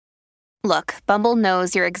Look, Bumble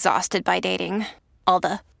knows you're exhausted by dating. All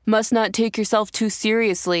the, must not take yourself too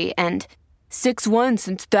seriously, and 6'1"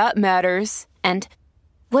 since that matters. And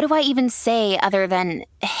what do I even say other than,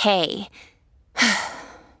 hey?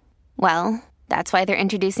 Well, that's why they're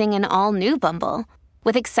introducing an all-new Bumble,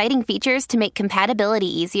 with exciting features to make compatibility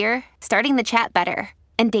easier, starting the chat better,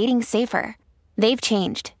 and dating safer. They've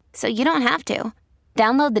changed, so you don't have to.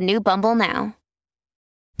 Download the new Bumble now.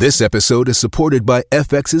 This episode is supported by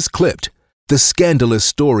FX's Clipped, the scandalous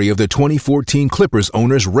story of the 2014 Clippers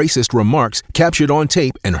owner's racist remarks captured on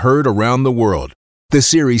tape and heard around the world. The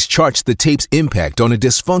series charts the tape's impact on a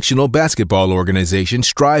dysfunctional basketball organization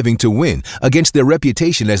striving to win against their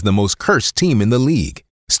reputation as the most cursed team in the league.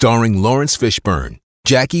 Starring Lawrence Fishburne,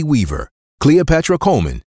 Jackie Weaver, Cleopatra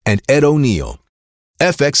Coleman, and Ed O'Neill.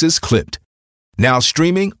 FX's Clipped. Now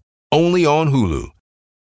streaming only on Hulu.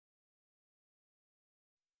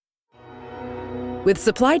 With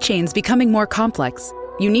supply chains becoming more complex,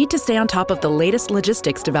 you need to stay on top of the latest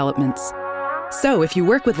logistics developments. So if you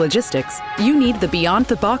work with logistics, you need the Beyond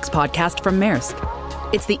the Box podcast from Maersk.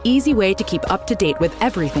 It's the easy way to keep up to date with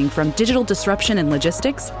everything from digital disruption in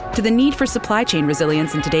logistics to the need for supply chain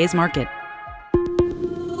resilience in today's market.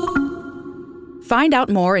 Find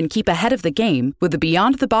out more and keep ahead of the game with the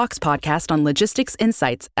Beyond the Box podcast on logistics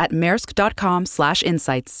insights at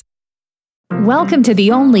maersk.com/insights. Welcome to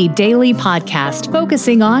the only daily podcast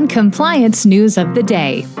focusing on compliance news of the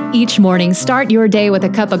day. Each morning, start your day with a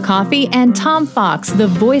cup of coffee and Tom Fox, the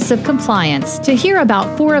voice of compliance, to hear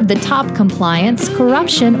about 4 of the top compliance,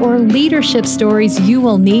 corruption, or leadership stories you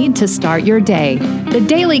will need to start your day. The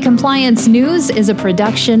Daily Compliance News is a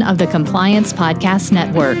production of the Compliance Podcast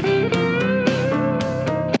Network.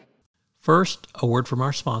 First, a word from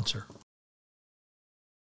our sponsor.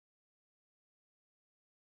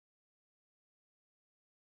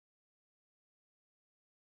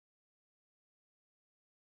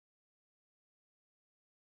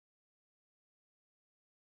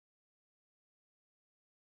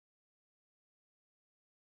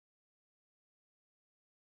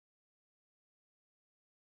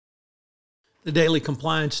 The Daily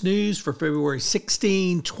Compliance News for February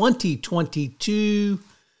 16, 2022,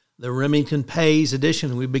 the Remington Pays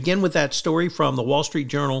edition. We begin with that story from the Wall Street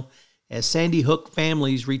Journal as Sandy Hook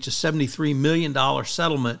families reach a $73 million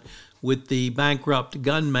settlement with the bankrupt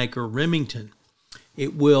gun maker Remington.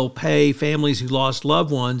 It will pay families who lost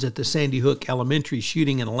loved ones at the Sandy Hook Elementary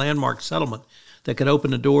shooting in a landmark settlement that could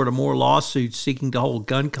open the door to more lawsuits seeking to hold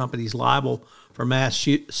gun companies liable for mass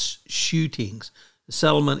shootings. The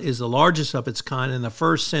settlement is the largest of its kind and the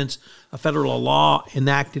first since a federal law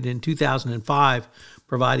enacted in 2005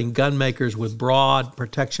 providing gun makers with broad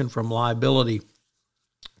protection from liability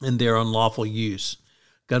in their unlawful use.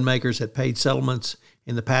 Gun makers had paid settlements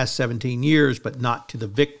in the past 17 years, but not to the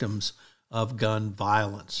victims of gun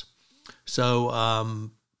violence. So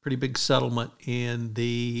pretty big settlement in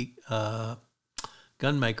the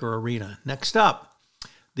gun maker arena. Next up,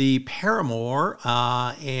 the paramour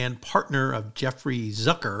and partner of Jeffrey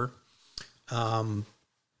Zucker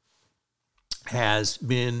has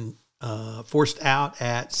been forced out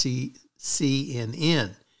at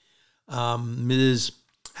CNN. Ms.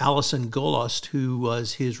 Allison Gollust, who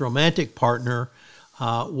was his romantic partner,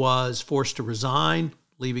 was forced to resign,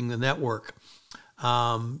 leaving the network.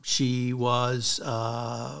 Allegations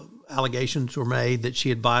were made that she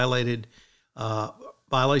had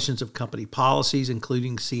violations of company policies,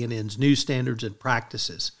 including CNN's news standards and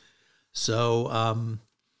practices. So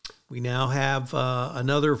we now have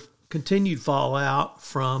another continued fallout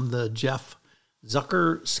from the Jeff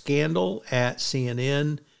Zucker scandal at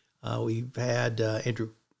CNN. We've had Cuomo,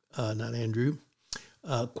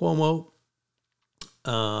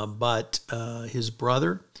 but his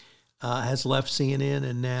brother has left CNN,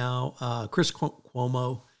 and now Chris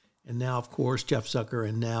Cuomo, and now, of course, Jeff Zucker,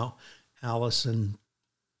 and now Allison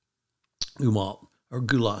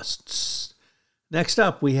Gollust. Next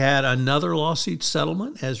up, we had another lawsuit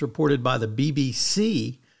settlement. As reported by the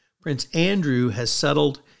BBC, Prince Andrew has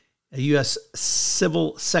settled a U.S.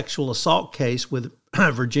 civil sexual assault case with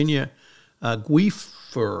Virginia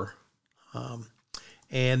Giuffre.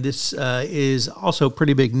 And this is also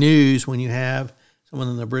pretty big news when you have someone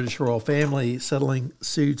in the British royal family settling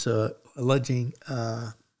suits alleging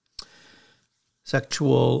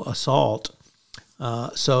sexual assault.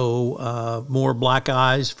 So more black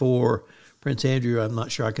eyes for Prince Andrew. I'm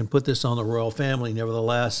not sure I can put this on the royal family.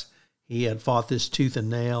 Nevertheless, he had fought this tooth and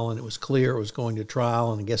nail, and it was clear it was going to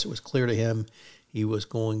trial, and I guess it was clear to him he was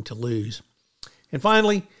going to lose. And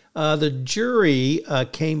finally, the jury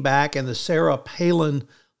came back in the Sarah Palin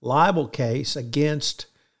libel case against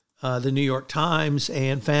the New York Times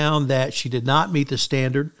and found that she did not meet the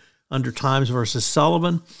standard under Times versus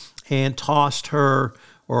Sullivan and tossed her,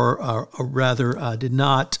 or rather did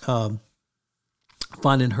not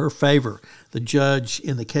find in her favor. The judge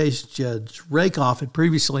in the case, Judge Rakoff, had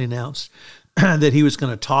previously announced that he was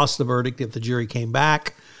going to toss the verdict if the jury came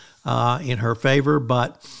back in her favor,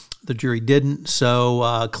 but the jury didn't.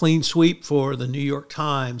 So clean sweep for the New York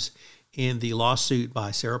Times in the lawsuit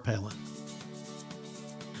by Sarah Palin.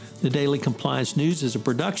 The Daily Compliance News is a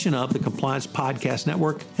production of the Compliance Podcast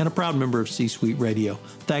Network and a proud member of C-Suite Radio.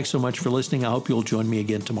 Thanks so much for listening. I hope you'll join me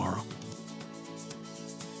again tomorrow.